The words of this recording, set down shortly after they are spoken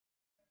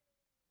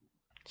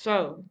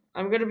So,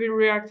 I'm gonna be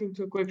reacting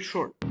to a quick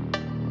short.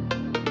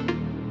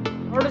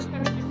 Hardest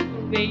countries to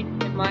invade,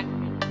 in my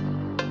opinion.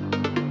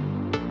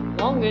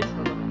 Long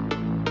intro though.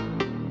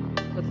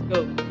 Let's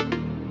go.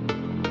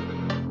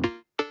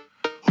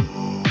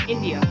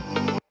 India.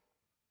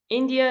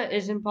 India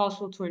is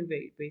impossible to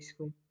invade,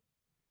 basically.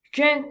 You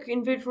can't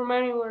invade from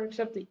anywhere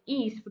except the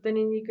east, but then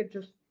India could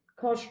just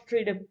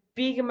concentrate a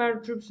big amount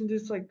of troops in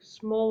this like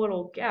small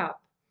little gap.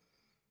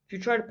 If you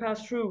try to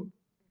pass through,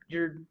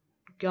 you're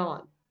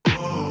gone.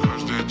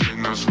 Каждый день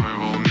на своей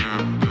волне.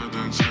 Этот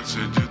инсайт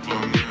сидит во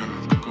мне.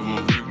 Как его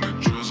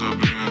выгнать, что за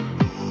бред?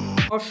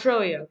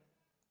 Australia.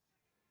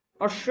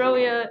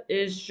 Australia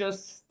is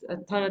just a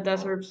ton of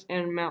deserts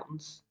and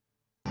mountains.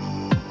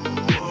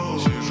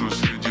 Сижу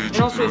среди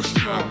And also четырех it's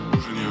стен. strong.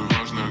 Уже не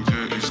важно, где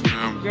и с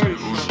кем. Very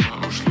Ты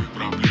ушла, ушли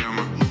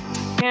проблемы.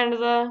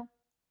 Canada,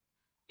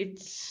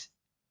 it's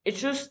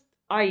just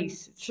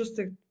ice. It's just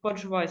a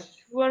bunch of ice.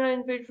 If you want to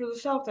invade from the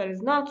south, that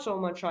is not so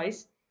much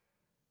ice.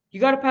 You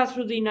got to pass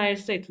through the United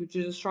States, which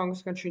is the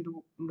strongest country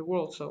in the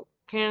world. So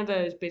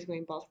Canada is basically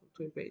impossible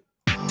to invade.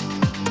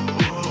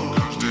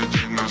 Каждый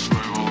день на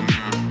своей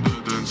волне.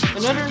 Этот инсайт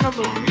Another сидит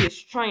number во мне. 3 is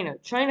China.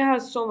 China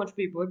has so much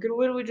people. It could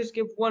literally just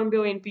give 1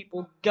 billion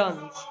people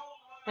guns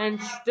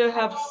and still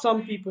have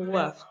some people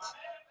left.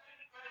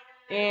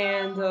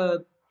 And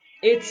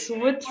it's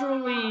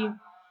literally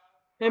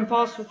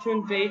impossible to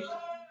invade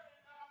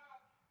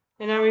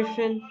and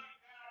everything.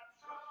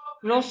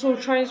 And also,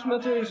 China's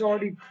military is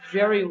already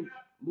very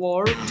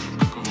large.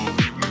 Как его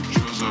выгнать,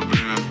 что за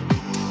бред?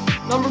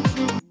 Number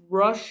 2,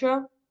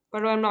 Russia. By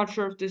the way, I'm not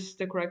sure if this is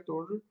the correct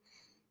order.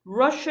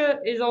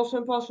 Russia is also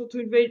impossible to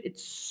invade.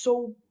 It's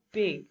so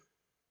big.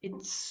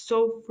 It's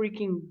so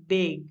freaking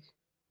big.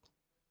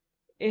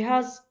 It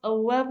has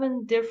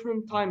 11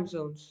 different time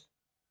zones.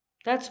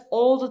 That's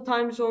all the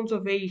time zones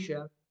of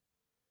Asia,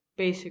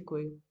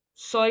 basically.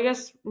 So I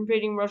guess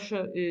invading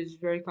Russia is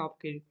very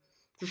complicated.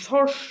 There's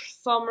harsh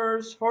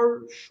summers,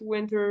 harsh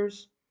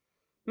winters.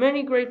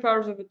 Many great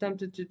powers have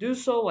attempted to do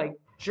so, like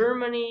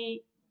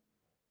Germany,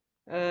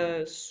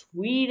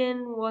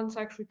 Sweden once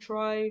actually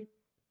tried,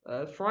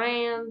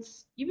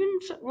 France, even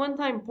one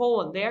time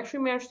Poland. They actually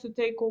managed to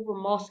take over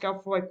Moscow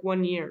for like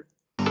 1 year.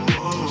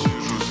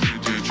 Сижу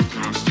среди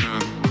четырех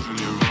стен. Уже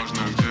не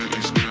важно, где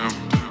и с кем.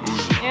 Ты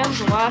ушла, And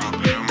ушли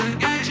lastly,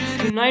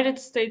 проблемы. United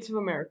States of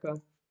America.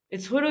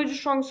 It's literally the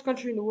strongest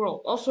country in the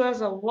world. Also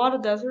has a lot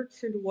of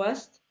deserts in the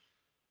west.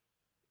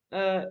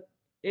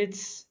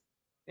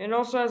 It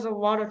also has a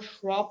lot of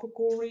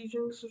tropical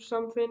regions or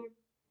something,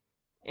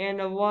 and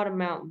a lot of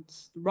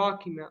mountains, the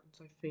Rocky Mountains,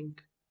 I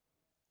think.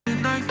 And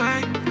yeah,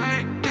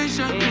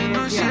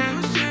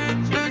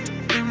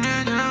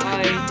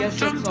 I guess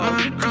that's all.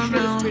 I'm pretty sure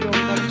this video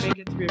will never make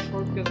it to be a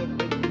short because I've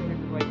been